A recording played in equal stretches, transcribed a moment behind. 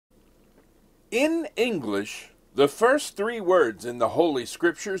In English, the first three words in the Holy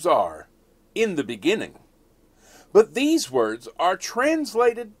Scriptures are, "in the beginning." But these words are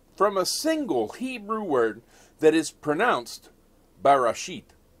translated from a single Hebrew word that is pronounced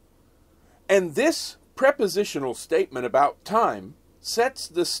Barashit. And this prepositional statement about time sets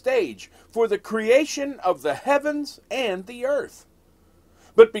the stage for the creation of the heavens and the earth.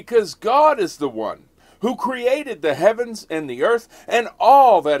 But because God is the one who created the heavens and the earth and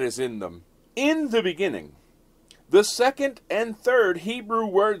all that is in them, in the beginning, the second and third Hebrew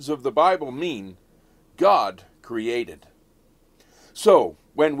words of the Bible mean God created. So,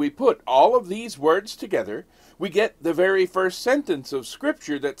 when we put all of these words together, we get the very first sentence of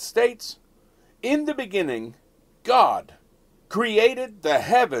Scripture that states, "In the beginning, God created the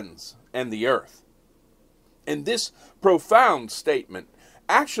heavens and the earth." And this profound statement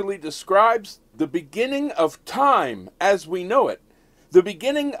actually describes the beginning of time as we know it, the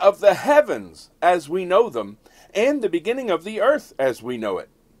beginning of the heavens as we know them, and the beginning of the earth as we know it.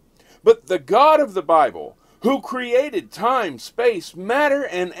 But the God of the Bible, who created time, space, matter,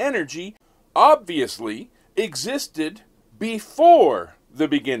 and energy, obviously existed before the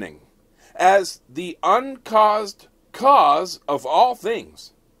beginning, as the uncaused cause of all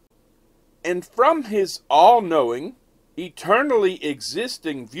things. And from his all-knowing, eternally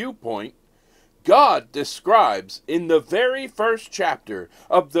existing viewpoint, God describes in the very first chapter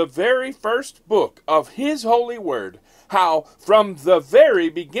of the very first book of his holy word how from the very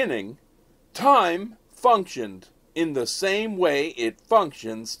beginning time functioned in the same way it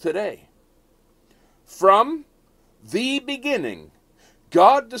functions today. From the beginning,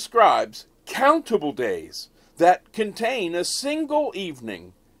 God describes countable days that contain a single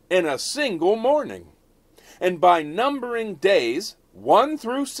evening and a single morning. And by numbering days 1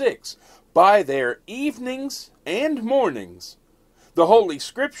 through 6, by their evenings and mornings, the Holy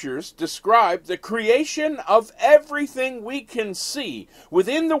Scriptures describe the creation of everything we can see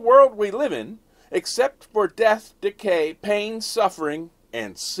within the world we live in, except for death, decay, pain, suffering,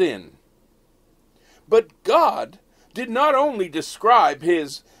 and sin. But God did not only describe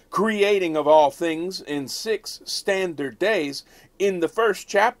his creating of all things in 6 standard days in the first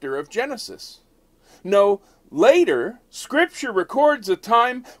chapter of Genesis. No, later, Scripture records a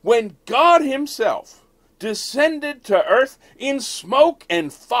time when God himself descended to earth in smoke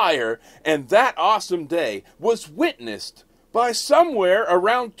and fire, and that awesome day was witnessed by somewhere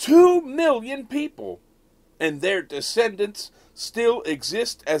around 2 million people, and their descendants still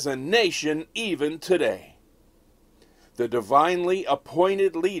exist as a nation even today. The divinely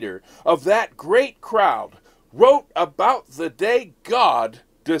appointed leader of that great crowd wrote about the day God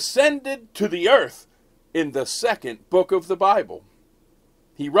descended to the earth in the second book of the Bible.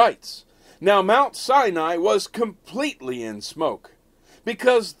 He writes, "Now Mount Sinai was completely in smoke,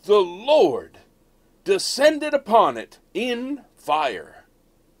 because the Lord descended upon it in fire.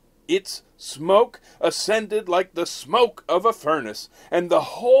 Its smoke ascended like the smoke of a furnace, and the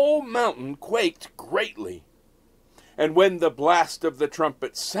whole mountain quaked greatly. And when the blast of the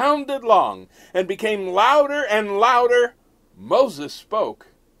trumpet sounded long and became louder and louder, Moses spoke,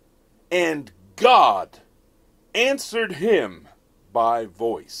 and God answered him by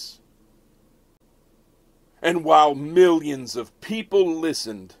voice. And while millions of people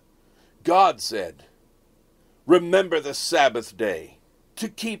listened, God said, 'Remember the Sabbath day, to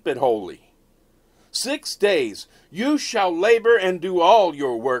keep it holy. 6 days you shall labor and do all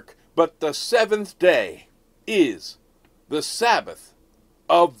your work, but the 7th day is the Sabbath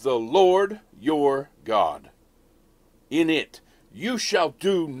of the Lord your God. In it you shall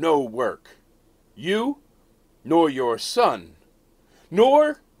do no work, you, nor your son,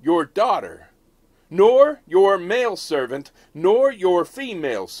 nor your daughter, nor your male servant, nor your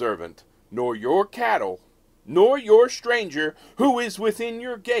female servant, nor your cattle, nor your stranger who is within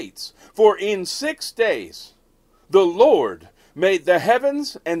your gates. For in 6 days the Lord made the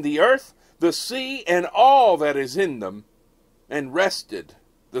heavens and the earth, the sea, and all that is in them, and rested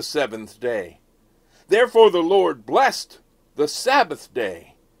the 7th day. Therefore the Lord blessed the Sabbath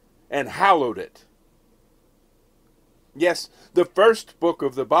day and hallowed it.'" Yes, the first book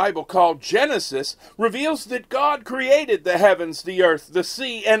of the Bible, called Genesis, reveals that God created the heavens, the earth, the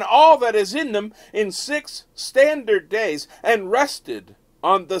sea, and all that is in them in 6 standard days, and rested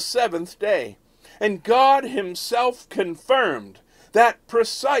on the 7th day. And God himself confirmed that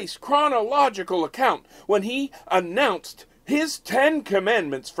precise chronological account when he announced his 10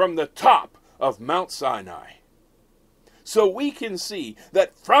 commandments from the top of Mount Sinai. So we can see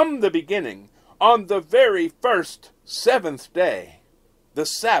that from the beginning, on the very first 7th day, the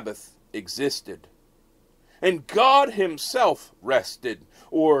Sabbath existed. And God himself rested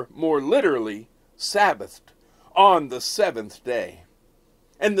or more literally, Sabbathed, on the seventh day.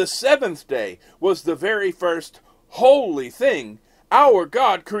 And the seventh day was the very first holy thing our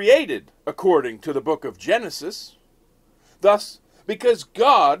God created, according to the book of Genesis. Thus, because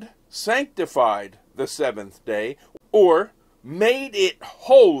God sanctified the seventh day, or made it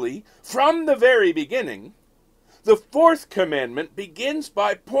holy from the very beginning, the fourth commandment begins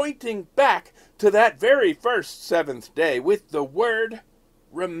by pointing back to that very first seventh day with the word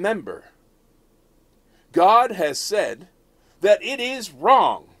remember. God has said that it is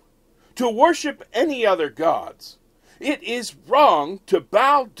wrong to worship any other gods. It is wrong to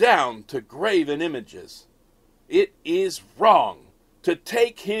bow down to graven images. It is wrong to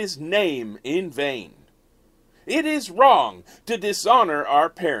take his name in vain. It is wrong to dishonor our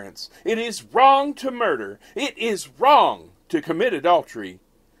parents. It is wrong to murder. It is wrong to commit adultery.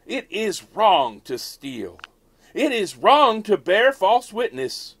 It is wrong to steal. It is wrong to bear false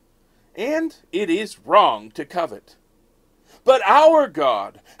witness. And it is wrong to covet. But our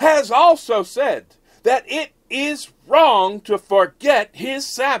God has also said that it is wrong to forget his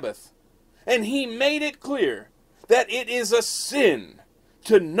Sabbath. And he made it clear that it is a sin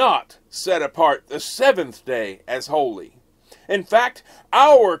to not set apart the seventh day as holy. In fact,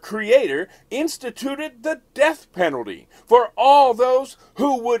 our Creator instituted the death penalty for all those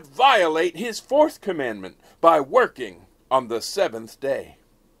who would violate his fourth commandment by working on the seventh day.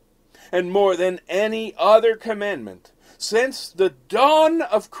 And more than any other commandment, since the dawn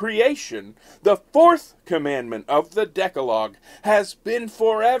of creation, the fourth commandment of the Decalogue has been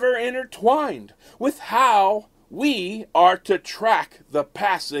forever intertwined with how we are to track the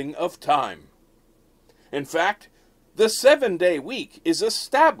passing of time. In fact, the 7-day week is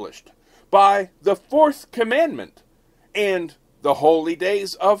established by the fourth commandment, and the holy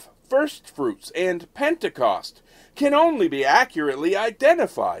days of first fruits and Pentecost can only be accurately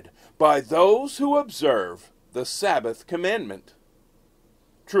identified by those who observe the Sabbath commandment.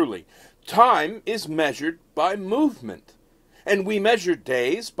 Truly, time is measured by movement, and we measure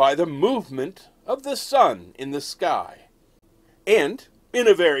days by the movement of the sun in the sky. And, in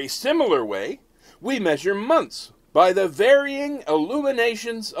a very similar way, we measure months by the varying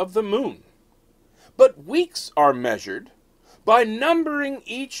illuminations of the moon. But weeks are measured by numbering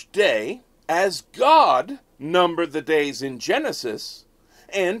each day as God numbered the days in Genesis,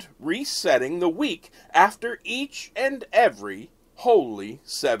 and resetting the week after each and every holy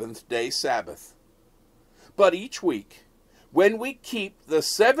seventh-day Sabbath. But each week, when we keep the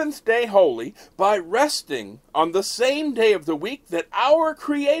seventh day holy by resting on the same day of the week that our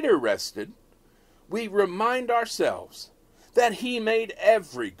Creator rested, we remind ourselves that he made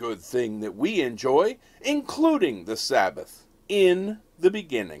every good thing that we enjoy, including the Sabbath, in the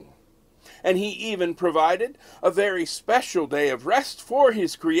beginning. And he even provided a very special day of rest for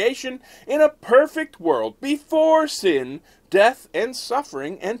his creation in a perfect world before sin, death, and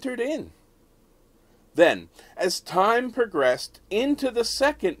suffering entered in. Then, as time progressed into the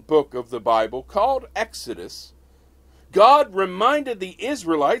second book of the Bible, called Exodus, God reminded the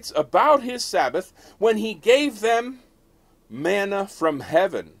Israelites about his Sabbath when he gave them manna from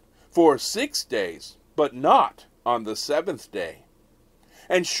heaven for 6 days, but not on the seventh day.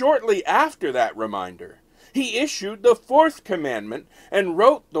 And shortly after that reminder, he issued the fourth commandment and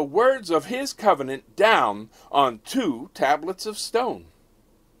wrote the words of his covenant down on 2 tablets of stone.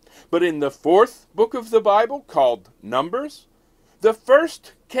 But in the fourth book of the Bible, called Numbers, the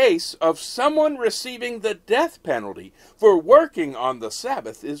first case of someone receiving the death penalty for working on the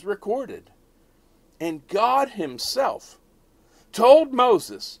Sabbath is recorded. And God himself told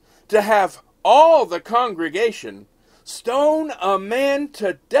Moses to have all the congregation stone a man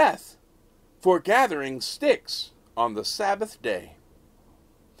to death for gathering sticks on the Sabbath day.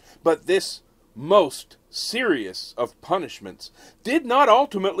 But this most serious of punishments did not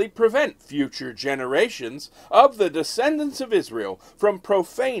ultimately prevent future generations of the descendants of Israel from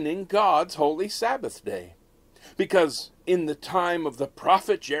profaning God's holy Sabbath day. Because in the time of the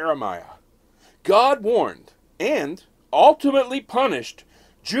prophet Jeremiah, God warned and ultimately punished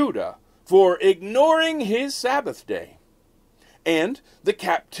Judah for ignoring his Sabbath day. And the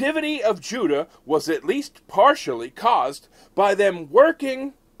captivity of Judah was at least partially caused by them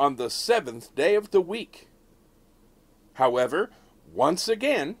working on the seventh day of the week. However, once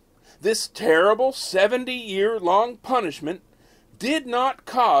again, this terrible 70-year-long punishment did not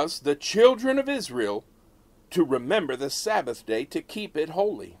cause the children of Israel to remember the Sabbath day to keep it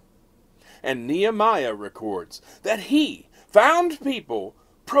holy. And Nehemiah records that he found people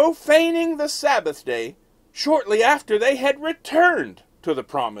profaning the Sabbath day shortly after they had returned to the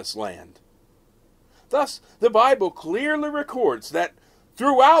promised land. Thus, the Bible clearly records that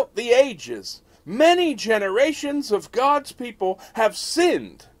Throughout the ages, many generations of God's people have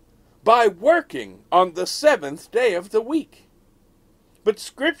sinned by working on the seventh day of the week. But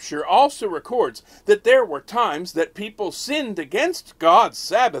Scripture also records that there were times that people sinned against God's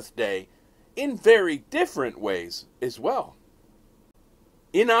Sabbath day in very different ways as well.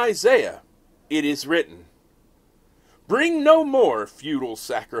 In Isaiah, it is written, "Bring no more futile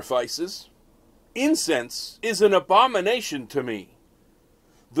sacrifices. Incense is an abomination to me.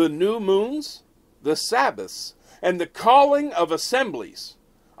 The new moons, the Sabbaths, and the calling of assemblies.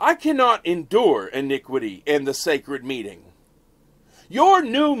 I cannot endure iniquity and the sacred meeting. Your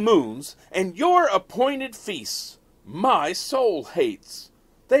new moons and your appointed feasts, my soul hates.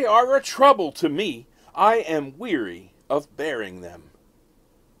 They are a trouble to me. I am weary of bearing them."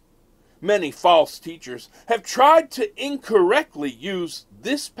 Many false teachers have tried to incorrectly use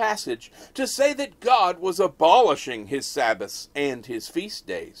this passage to say that God was abolishing his Sabbaths and his feast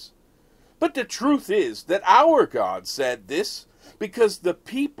days. But the truth is that our God said this because the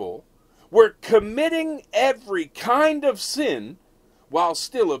people were committing every kind of sin while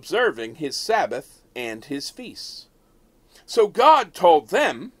still observing his Sabbath and his feasts. So God told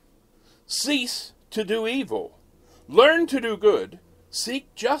them, "Cease to do evil, learn to do good,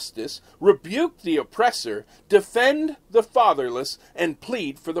 seek justice, rebuke the oppressor, defend the fatherless, and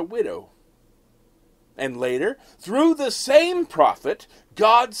plead for the widow." And later, through the same prophet,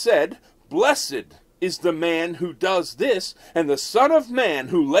 God said, "Blessed is the man who does this, and the Son of Man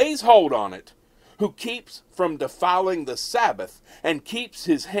who lays hold on it, who keeps from defiling the Sabbath, and keeps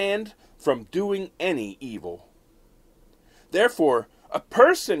his hand from doing any evil." Therefore, a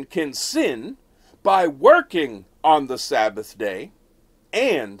person can sin by working on the Sabbath day,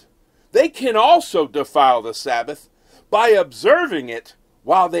 and they can also defile the Sabbath by observing it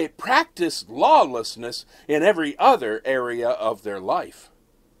while they practice lawlessness in every other area of their life.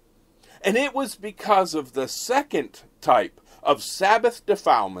 And it was because of the second type of Sabbath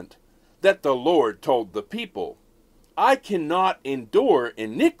defilement that the Lord told the people, "I cannot endure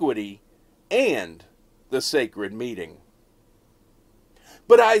iniquity and the sacred meeting."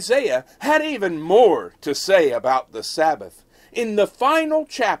 But Isaiah had even more to say about the Sabbath in the final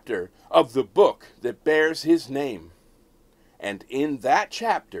chapter of the book that bears his name. And in that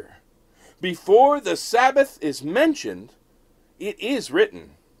chapter, before the Sabbath is mentioned, it is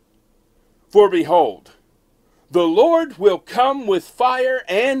written, "For behold, the Lord will come with fire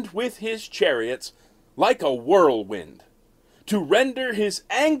and with his chariots like a whirlwind, to render his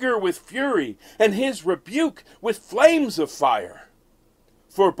anger with fury and his rebuke with flames of fire.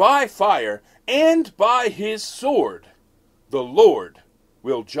 For by fire and by his sword the Lord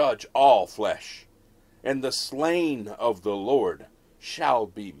will judge all flesh, and the slain of the Lord shall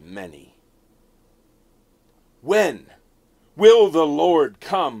be many." When will the Lord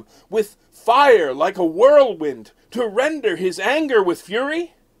come with fire like a whirlwind to render his anger with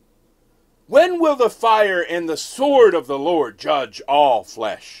fury? When will the fire and the sword of the Lord judge all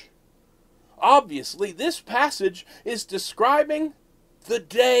flesh? Obviously, this passage is describing the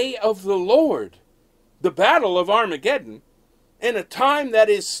day of the Lord, the battle of Armageddon, in a time that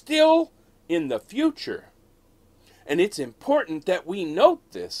is still in the future. And it's important that we note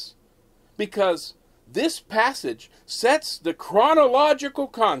this, because this passage sets the chronological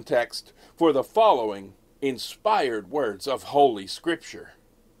context for the following inspired words of Holy Scripture.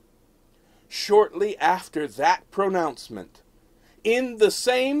 Shortly after that pronouncement, in the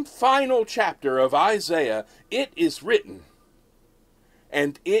same final chapter of Isaiah, it is written,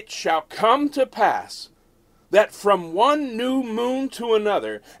 "And it shall come to pass that from one new moon to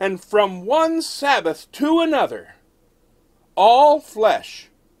another, and from one Sabbath to another, all flesh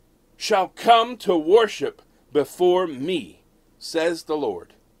shall come to worship before me, says the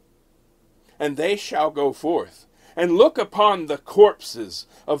Lord. And they shall go forth, and look upon the corpses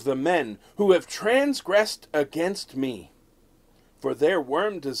of the men who have transgressed against me. For their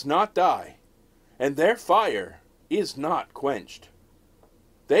worm does not die, and their fire is not quenched.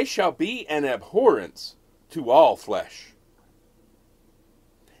 They shall be an abhorrence to all flesh."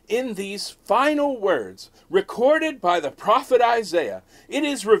 In these final words, recorded by the prophet Isaiah, it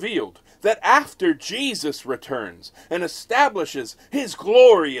is revealed that after Jesus returns and establishes his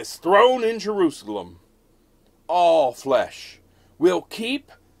glorious throne in Jerusalem, all flesh will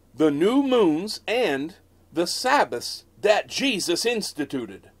keep the new moons and the Sabbaths that Jesus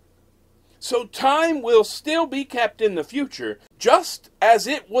instituted. So time will still be kept in the future, just as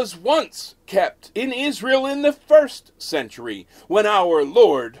it was once kept in Israel in the first century, when our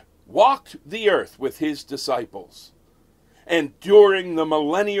Lord walked the earth with his disciples. And during the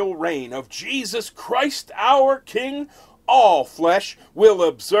millennial reign of Jesus Christ our King, all flesh will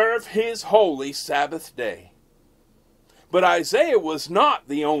observe his holy Sabbath day. But Isaiah was not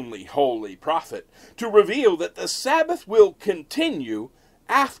the only holy prophet to reveal that the Sabbath will continue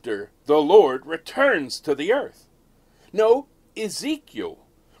after the Lord returns to the earth. No, Ezekiel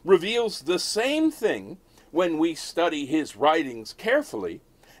reveals the same thing when we study his writings carefully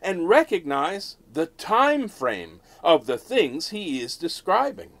and recognize the time frame of the things he is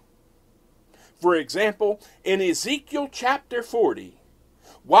describing. For example, in Ezekiel chapter 40,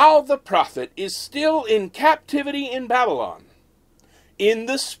 while the prophet is still in captivity in Babylon, in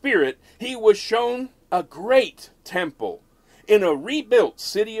the Spirit he was shown a great temple in a rebuilt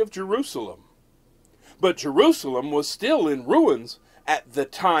city of Jerusalem. But Jerusalem was still in ruins at the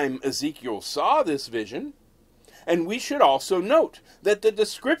time Ezekiel saw this vision. And we should also note that the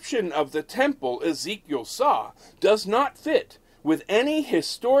description of the temple Ezekiel saw does not fit with any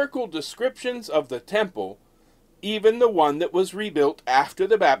historical descriptions of the temple, even the one that was rebuilt after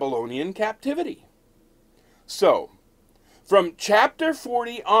the Babylonian captivity. So, from chapter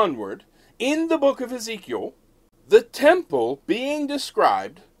 40 onward, in the book of Ezekiel, the temple being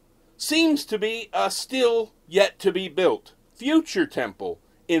described seems to be a still yet to be built future temple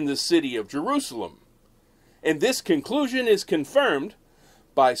in the city of Jerusalem. And this conclusion is confirmed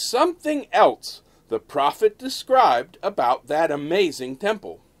by something else the prophet described about that amazing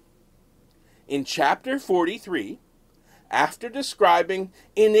temple. In chapter 43, after describing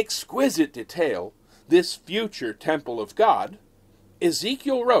in exquisite detail this future temple of God,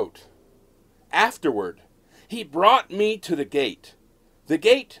 Ezekiel wrote, "Afterward, he brought me to the gate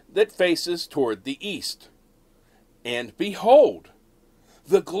that faces toward the east. And behold,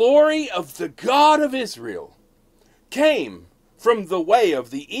 the glory of the God of Israel came from the way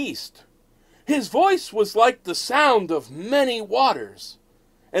of the east. His voice was like the sound of many waters,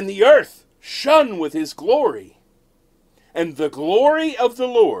 and the earth shone with his glory. And the glory of the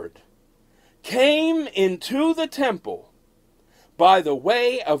Lord came into the temple by the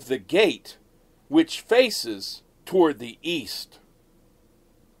way of the gate which faces toward the east."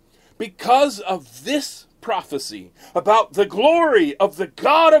 Because of this prophecy about the glory of the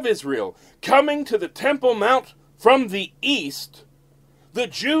God of Israel coming to the Temple Mount from the east, the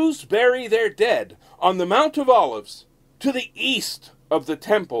Jews bury their dead on the Mount of Olives to the east of the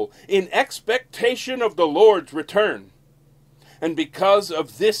temple in expectation of the Lord's return. And because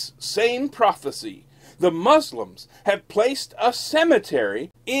of this same prophecy, the Muslims have placed a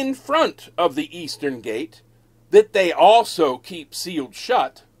cemetery in front of the eastern gate that they also keep sealed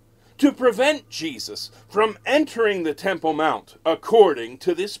shut to prevent Jesus from entering the Temple Mount according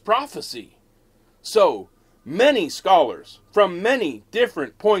to this prophecy. So, many scholars from many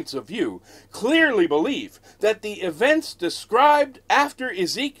different points of view clearly believe that the events described after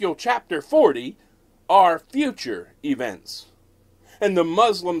Ezekiel chapter 40 are future events. And the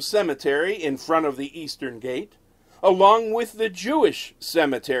Muslim cemetery in front of the eastern gate, along with the Jewish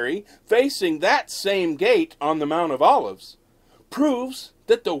cemetery facing that same gate on the Mount of Olives, proves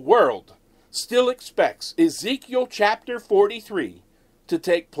that the world still expects Ezekiel chapter 43 to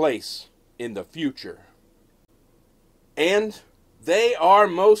take place in the future. And they are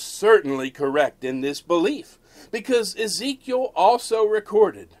most certainly correct in this belief, because Ezekiel also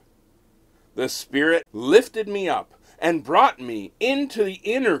recorded, "The Spirit lifted me up and brought me into the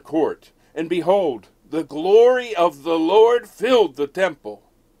inner court, and behold, the glory of the Lord filled the temple.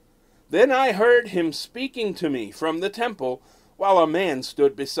 Then I heard him speaking to me from the temple, while a man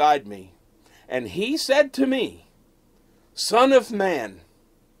stood beside me. And he said to me, 'Son of man,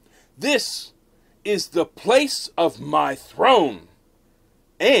 this is the place of my throne,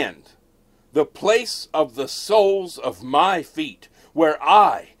 and the place of the soles of my feet, where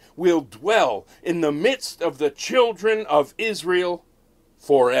I will dwell in the midst of the children of Israel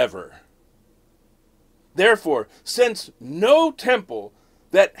forever.' Therefore, since no temple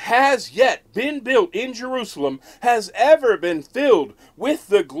that has yet been built in Jerusalem has ever been filled with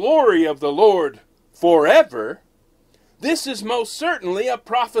the glory of the Lord forever, this is most certainly a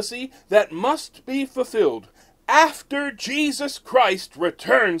prophecy that must be fulfilled after Jesus Christ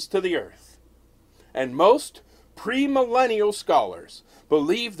returns to the earth. And most premillennial scholars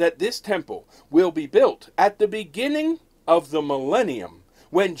believe that this temple will be built at the beginning of the millennium,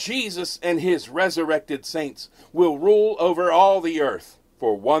 when Jesus and his resurrected saints will rule over all the earth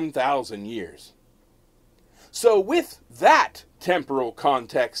for 1,000 years. So with that temporal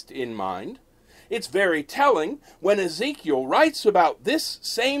context in mind, it's very telling when Ezekiel writes about this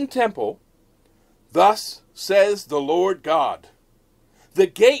same temple, "Thus says the Lord God, the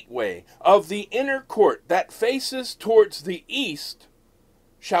gateway of the inner court that faces towards the east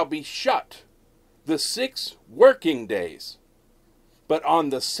shall be shut. the 6 working days. But on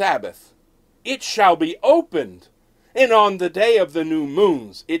the Sabbath it shall be opened, and on the day of the new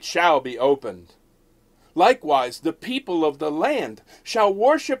moons it shall be opened. Likewise the people of the land shall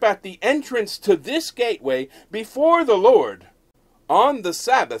worship at the entrance to this gateway before the Lord, on the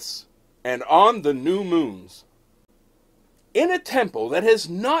Sabbaths and on the new moons. In a temple that has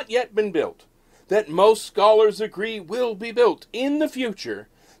not yet been built, that most scholars agree will be built in the future,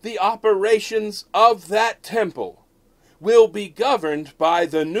 the operations of that temple will be governed by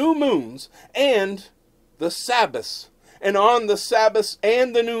the new moons and the Sabbaths. And on the Sabbaths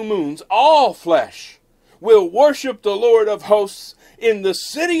and the new moons, all flesh will worship the Lord of hosts in the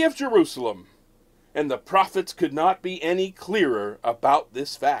city of Jerusalem. And the prophets could not be any clearer about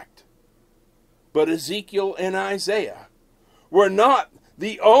this fact. But Ezekiel and Isaiah were not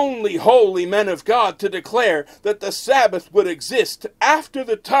the only holy men of God to declare that the Sabbath would exist after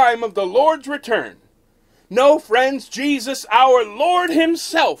the time of the Lord's return. No, friends, Jesus, our Lord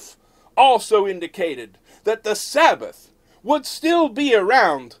himself, also indicated that the Sabbath would still be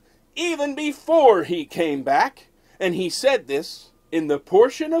around even before he came back, and he said this in the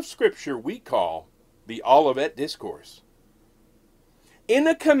portion of Scripture we call the Olivet Discourse. In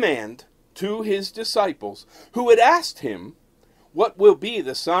a command to his disciples, who had asked him, "What will be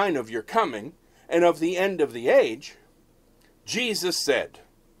the sign of your coming and of the end of the age?" Jesus said,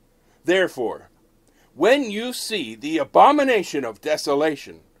 "Therefore, when you see the abomination of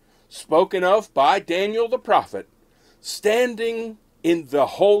desolation, spoken of by Daniel the prophet, standing in the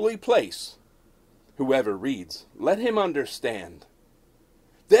holy place," whoever reads, let him understand.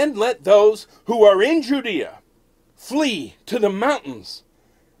 "Then let those who are in Judea flee to the mountains,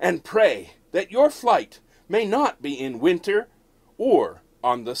 and pray that your flight may not be in winter or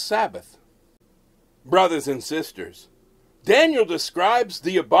on the Sabbath." Brothers and sisters, Daniel describes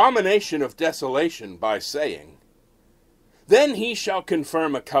the abomination of desolation by saying, "Then he shall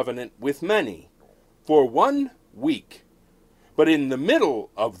confirm a covenant with many for 1 week. But in the middle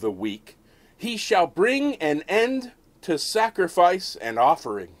of the week he shall bring an end to sacrifice and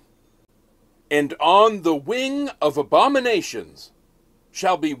offering. And on the wing of abominations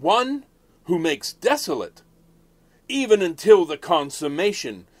shall be one who makes desolate, even until the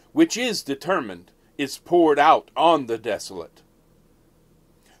consummation which is determined is poured out on the desolate."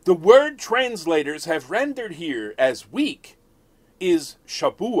 The word translators have rendered here as week is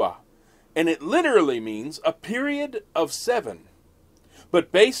Shabuah, and it literally means a period of 7.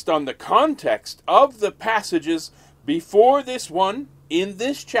 But based on the context of the passages before this one in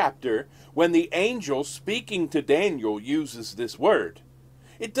this chapter, when the angel speaking to Daniel uses this word,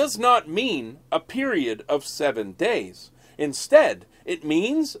 it does not mean a period of 7 days. Instead, it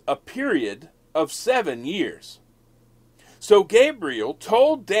means a period of 7 years. So Gabriel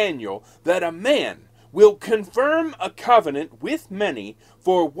told Daniel that a man will confirm a covenant with many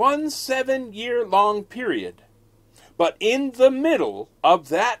for 1 7-year-long period. But in the middle of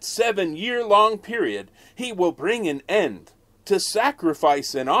that 7-year-long period, he will bring an end to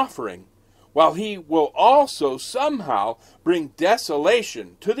sacrifice and offering, while he will also somehow bring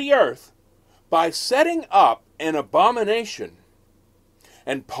desolation to the earth by setting up an abomination.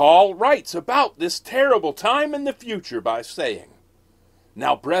 And Paul writes about this terrible time in the future by saying,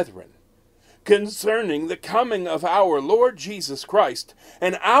 "Now, brethren, concerning the coming of our Lord Jesus Christ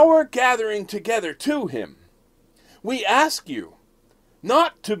and our gathering together to him, we ask you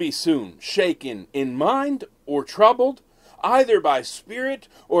not to be soon shaken in mind or troubled, either by spirit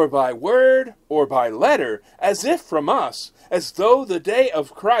or by word or by letter, as if from us, as though the day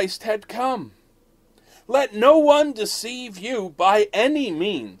of Christ had come. Let no one deceive you by any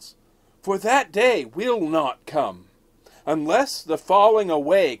means, for that day will not come, unless the falling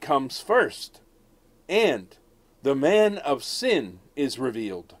away comes first, and the man of sin is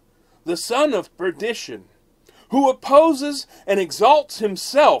revealed, the son of perdition, who opposes and exalts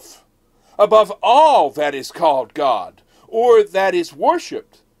himself above all that is called God, or that is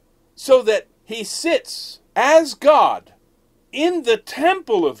worshipped, so that he sits as God in the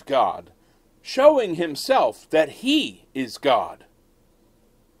temple of God, showing himself that he is God."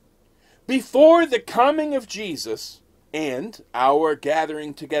 Before the coming of Jesus and our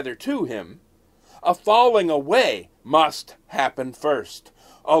gathering together to him, a falling away must happen first,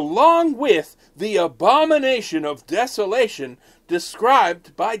 along with the abomination of desolation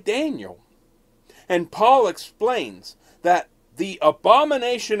described by Daniel. And Paul explains that the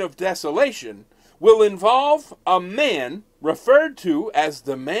abomination of desolation will involve a man referred to as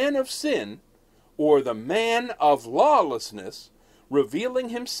the man of sin, or the man of lawlessness, revealing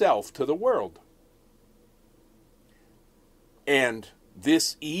himself to the world. And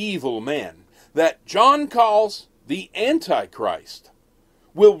this evil man that John calls the Antichrist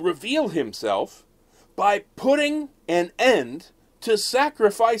will reveal himself by putting an end to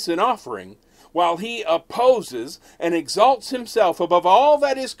sacrifice and offering, while he opposes and exalts himself above all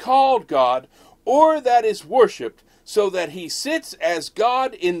that is called God or that is worshipped, so that he sits as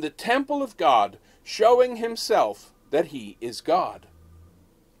God in the temple of God, showing himself that he is God.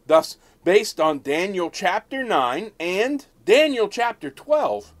 Thus, based on Daniel chapter 9 and Daniel chapter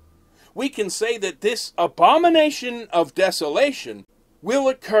 12, we can say that this abomination of desolation will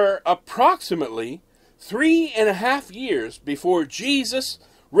occur approximately 3.5 years before Jesus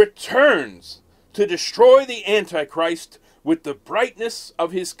returns to destroy the Antichrist with the brightness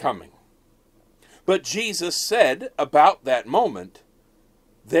of his coming. But Jesus said about that moment,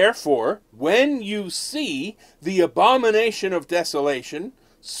 "Therefore, when you see the abomination of desolation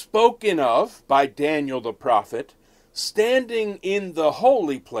spoken of by Daniel the prophet standing in the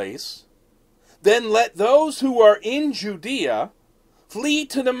holy place, then let those who are in Judea flee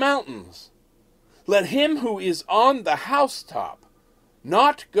to the mountains. Let him who is on the housetop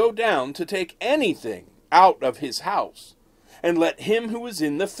not go down to take anything out of his house, and let him who is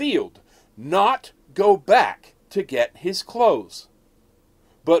in the field not go back to get his clothes.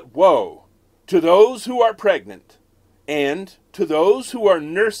 But woe to those who are pregnant, and to those who are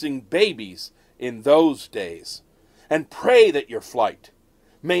nursing babies in those days, and pray that your flight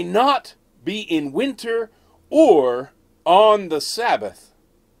may not be in winter or on the Sabbath.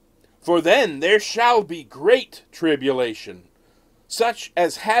 For then there shall be great tribulation, such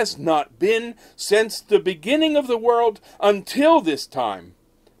as has not been since the beginning of the world until this time,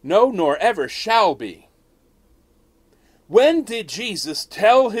 no, nor ever shall be." When did Jesus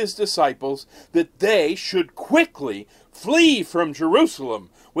tell his disciples that they should quickly flee from Jerusalem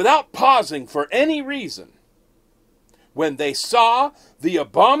without pausing for any reason? When they saw the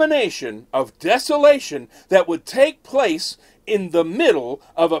abomination of desolation that would take place in the middle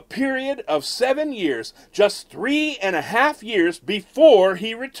of a period of 7 years, just 3.5 years before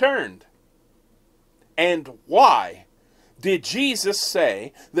he returned. And why did Jesus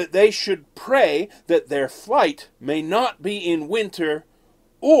say that they should pray that their flight may not be in winter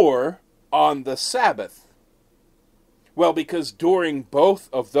or on the Sabbath? Well, because during both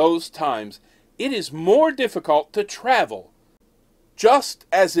of those times, it is more difficult to travel, just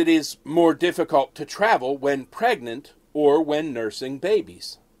as it is more difficult to travel when pregnant or when nursing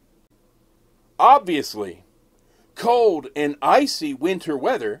babies. Obviously, cold and icy winter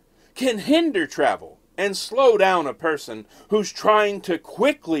weather can hinder travel and slow down a person who's trying to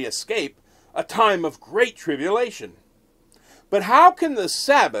quickly escape a time of great tribulation. But how can the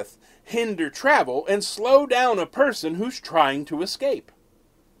Sabbath hinder travel and slow down a person who's trying to escape?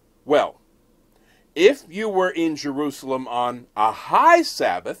 Well, if you were in Jerusalem on a high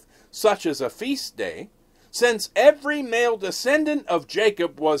Sabbath, such as a feast day, since every male descendant of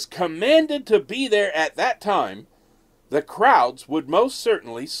Jacob was commanded to be there at that time, the crowds would most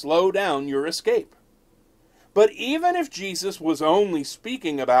certainly slow down your escape. But even if Jesus was only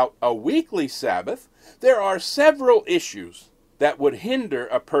speaking about a weekly Sabbath, there are several issues that would hinder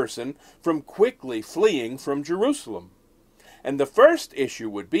a person from quickly fleeing from Jerusalem. And the first issue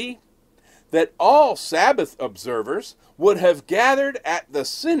would be that all Sabbath observers would have gathered at the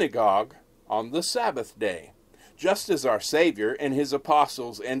synagogue on the Sabbath day, just as our Savior and his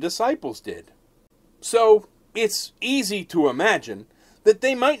apostles and disciples did. So it's easy to imagine that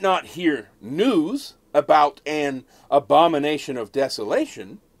they might not hear news about an abomination of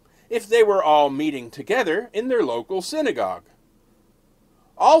desolation if they were all meeting together in their local synagogue.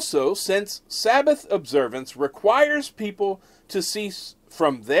 Also, since Sabbath observance requires people to cease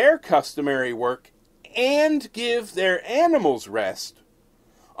from their customary work and give their animals rest,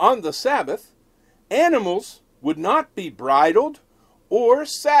 on the Sabbath, animals would not be bridled or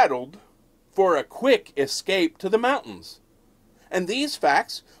saddled for a quick escape to the mountains. And these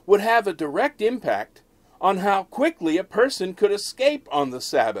facts would have a direct impact on how quickly a person could escape on the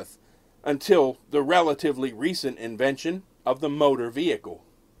Sabbath until the relatively recent invention of the motor vehicle.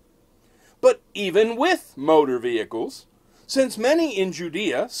 But even with motor vehicles, since many in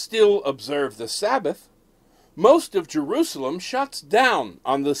Judea still observe the Sabbath, most of Jerusalem shuts down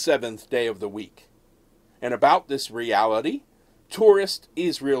on the 7th day of the week. And about this reality,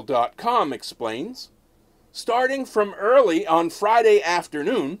 touristisrael.com explains, starting from early on Friday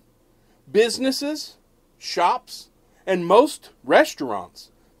afternoon, businesses, shops, and most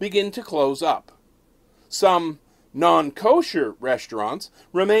restaurants begin to close up. Some non-kosher restaurants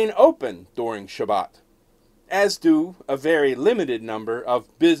remain open during Shabbat, as do a very limited number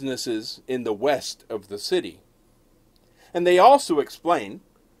of businesses in the west of the city. And they also explain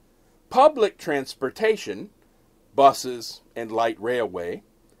Public transportation, buses and light railway,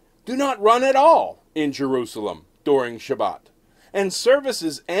 do not run at all in Jerusalem during Shabbat, and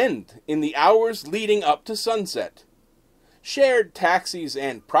services end in the hours leading up to sunset. Shared taxis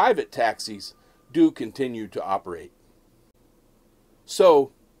and private taxis do continue to operate.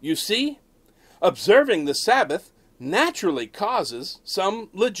 So, you see, observing the Sabbath naturally causes some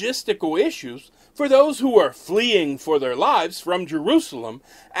logistical issues for those who are fleeing for their lives from Jerusalem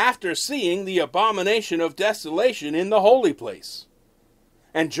after seeing the abomination of desolation in the holy place.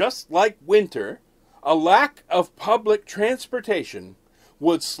 And just like winter, a lack of public transportation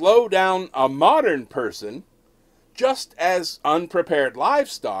would slow down a modern person, just as unprepared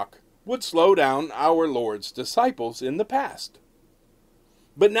livestock would slow down our Lord's disciples in the past.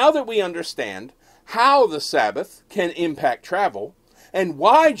 But now that we understand how the Sabbath can impact travel, and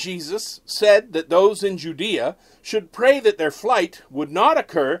why Jesus said that those in Judea should pray that their flight would not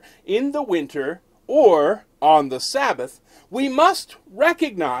occur in the winter or on the Sabbath, we must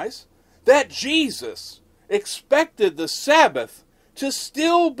recognize that Jesus expected the Sabbath to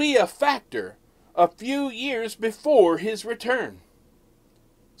still be a factor a few years before his return.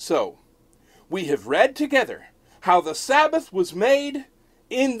 So, we have read together how the Sabbath was made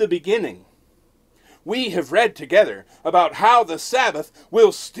in the beginning. We have read together about how the Sabbath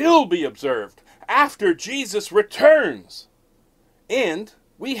will still be observed after Jesus returns. And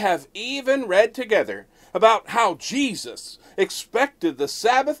we have even read together about how Jesus expected the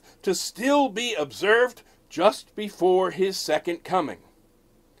Sabbath to still be observed just before his second coming.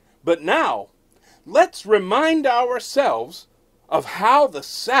 But now, let's remind ourselves of how the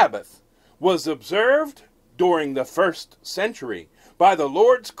Sabbath was observed during the first century by the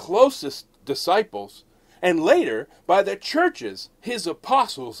Lord's closest disciples, and later by the churches his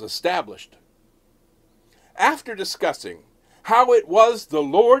apostles established. After discussing how it was the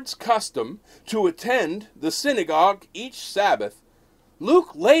Lord's custom to attend the synagogue each Sabbath,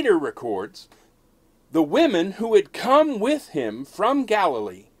 Luke later records, the women who had come with him from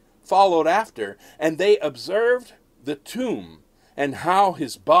Galilee followed after, and they observed the tomb and how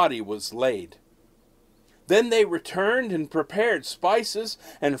his body was laid. Then they returned and prepared spices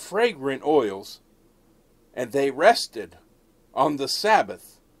and fragrant oils, and they rested on the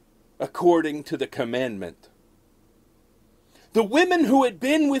Sabbath according to the commandment. The women who had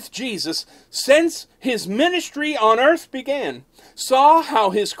been with Jesus since his ministry on earth began saw how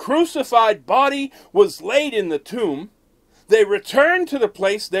his crucified body was laid in the tomb. They returned to the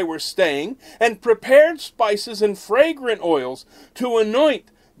place they were staying and prepared spices and fragrant oils to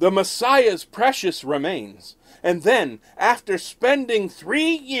anoint the Messiah's precious remains. And then, after spending 3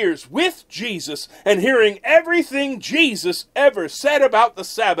 years with Jesus and hearing everything Jesus ever said about the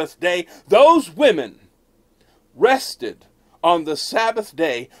Sabbath day, those women rested on the Sabbath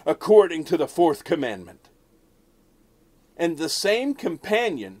day according to the fourth commandment. And the same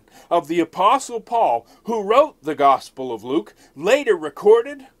companion of the Apostle Paul, who wrote the Gospel of Luke, later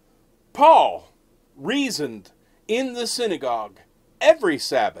recorded, Paul reasoned in the synagogue every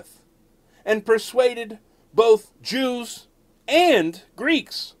Sabbath and persuaded both Jews and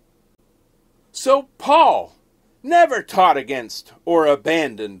Greeks. So Paul never taught against or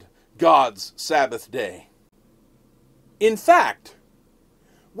abandoned God's Sabbath day. In fact,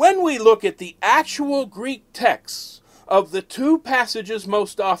 when we look at the actual Greek texts of the two passages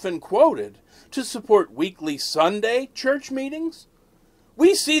most often quoted to support weekly Sunday church meetings,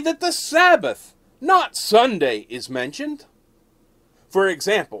 we see that the Sabbath, not Sunday, is mentioned. For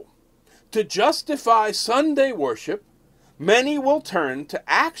example, to justify Sunday worship, many will turn to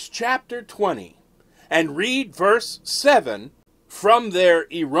Acts chapter 20 and read verse 7 from their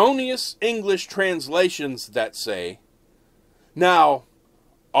erroneous English translations that say, "Now,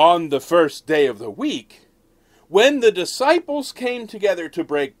 on the first day of the week, when the disciples came together to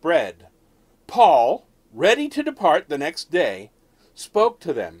break bread, Paul, ready to depart the next day, spoke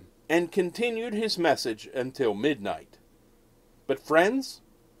to them and continued his message until midnight." But friends,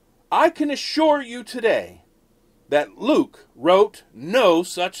 I can assure you today that Luke wrote no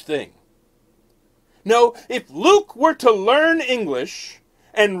such thing. No, if Luke were to learn English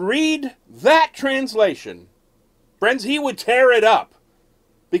and read that translation, friends, he would tear it up.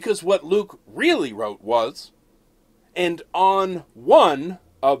 Because what Luke really wrote was, "And on one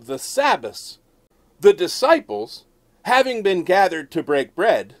of the Sabbaths, the disciples, having been gathered to break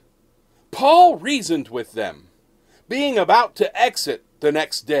bread, Paul reasoned with them, being about to exit the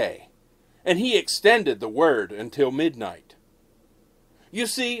next day, and he extended the word until midnight." You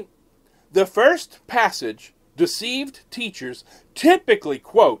see, the first passage deceived teachers typically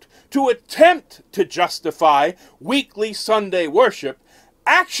quote to attempt to justify weekly Sunday worship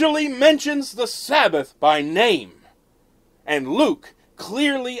actually mentions the Sabbath by name, and Luke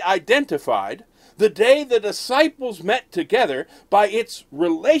clearly identified the day the disciples met together by its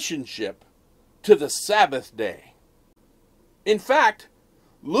relationship to the Sabbath day. In fact,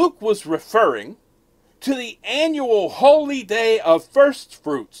 Luke was referring to the annual holy day of first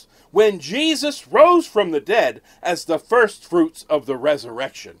fruits, when Jesus rose from the dead as the first fruits of the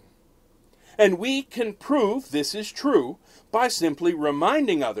resurrection. And we can prove this is true by simply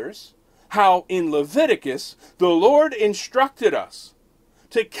reminding others how in Leviticus the Lord instructed us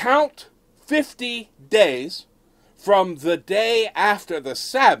to count 50 days from the day after the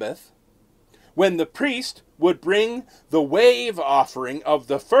Sabbath, when the priest would bring the wave offering of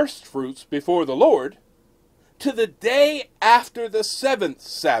the first fruits before the Lord, to the day after the seventh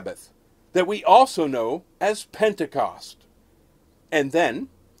Sabbath, that we also know as Pentecost. And then,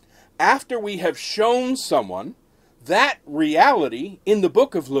 after we have shown someone that reality in the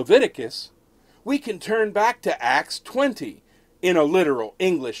book of Leviticus, we can turn back to Acts 20 in a literal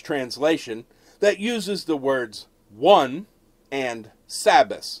English translation that uses the words one and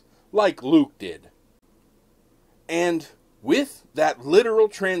Sabbath, like Luke did. And with that literal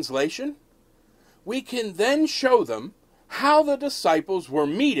translation, we can then show them how the disciples were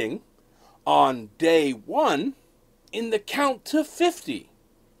meeting on day 1 in the count to 50.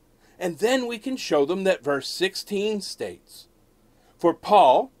 And then we can show them that verse 16 states, "For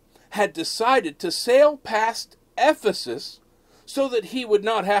Paul had decided to sail past Ephesus so that he would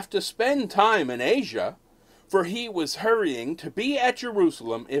not have to spend time in Asia, for he was hurrying to be at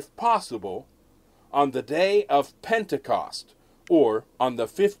Jerusalem, if possible, on the day of Pentecost, or on the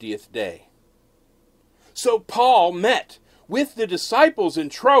 50th day. So Paul met with the disciples in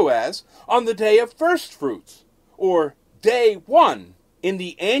Troas on the day of first fruits, or day 1 in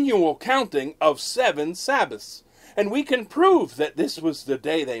the annual counting of 7 Sabbaths. And we can prove that this was the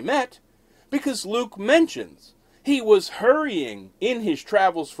day they met, because Luke mentions he was hurrying in his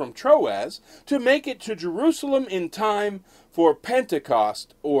travels from Troas to make it to Jerusalem in time for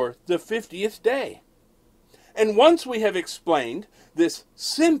Pentecost, or the 50th day. And once we have explained this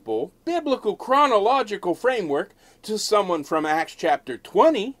simple biblical chronological framework to someone from Acts chapter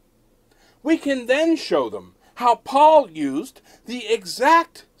 20, we can then show them how Paul used the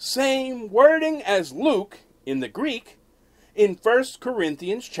exact same wording as Luke in the Greek in 1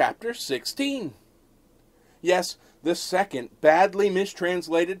 Corinthians chapter 16. Yes, the second badly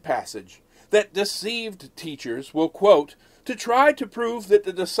mistranslated passage that deceived teachers will quote to try to prove that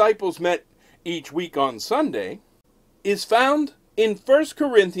the disciples met each week on Sunday is found in 1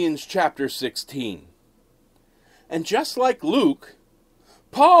 Corinthians chapter 16. And just like Luke,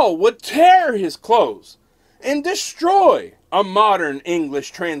 Paul would tear his clothes and destroy a modern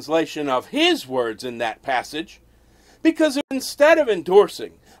English translation of his words in that passage, because instead of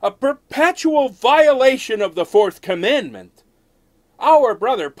endorsing a perpetual violation of the fourth commandment, our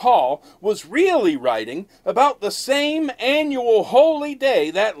brother Paul was really writing about the same annual holy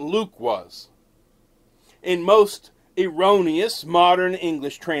day that Luke was. In most erroneous modern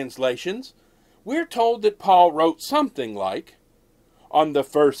English translations, we're told that Paul wrote something like, "On the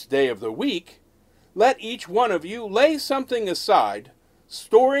first day of the week, let each one of you lay something aside,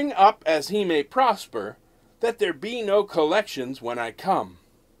 storing up as he may prosper, that there be no collections when I come."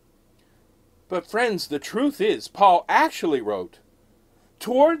 But friends, the truth is, Paul actually wrote,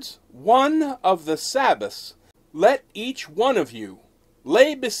 "Towards one of the Sabbaths, let each one of you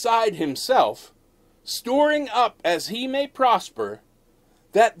lay beside himself, storing up as he may prosper,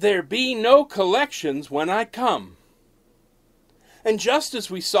 that there be no collections when I come." And just as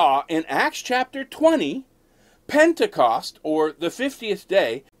we saw in Acts chapter 20, Pentecost, or the 50th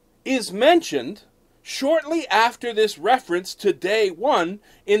day, is mentioned shortly after this reference to day 1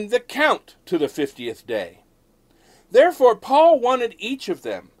 in the count to the 50th day. Therefore, Paul wanted each of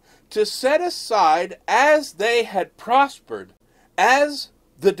them to set aside as they had prospered, as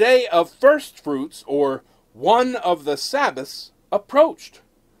the day of first fruits, or one of the Sabbaths, approached,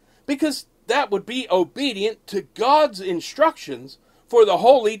 because that would be obedient to God's instructions for the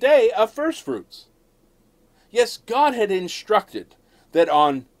holy day of first fruits. Yes, God had instructed that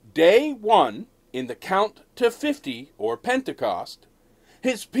on day 1 in the count to 50, or Pentecost,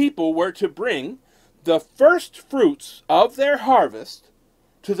 his people were to bring the first fruits of their harvest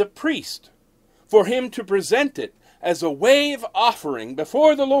to the priest, for him to present it as a wave offering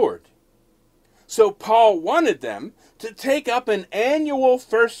before the Lord. So Paul wanted them to take up an annual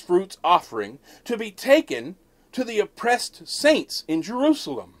first fruits offering to be taken to the oppressed saints in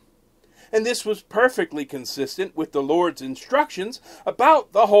Jerusalem. And this was perfectly consistent with the Lord's instructions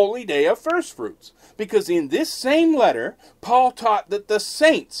about the holy day of firstfruits, because in this same letter, Paul taught that the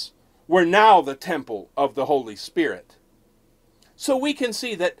saints were now the temple of the Holy Spirit. So we can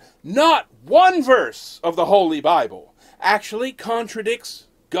see that not one verse of the Holy Bible actually contradicts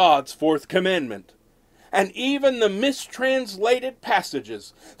God's fourth commandment. And even the mistranslated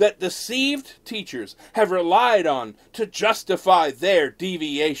passages that deceived teachers have relied on to justify their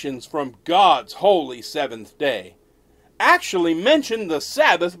deviations from God's holy seventh day actually mention the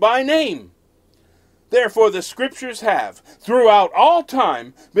Sabbath by name. Therefore, the Scriptures have, throughout all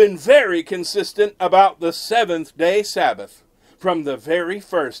time, been very consistent about the seventh-day Sabbath, from the very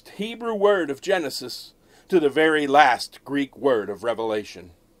first Hebrew word of Genesis to the very last Greek word of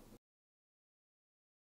Revelation.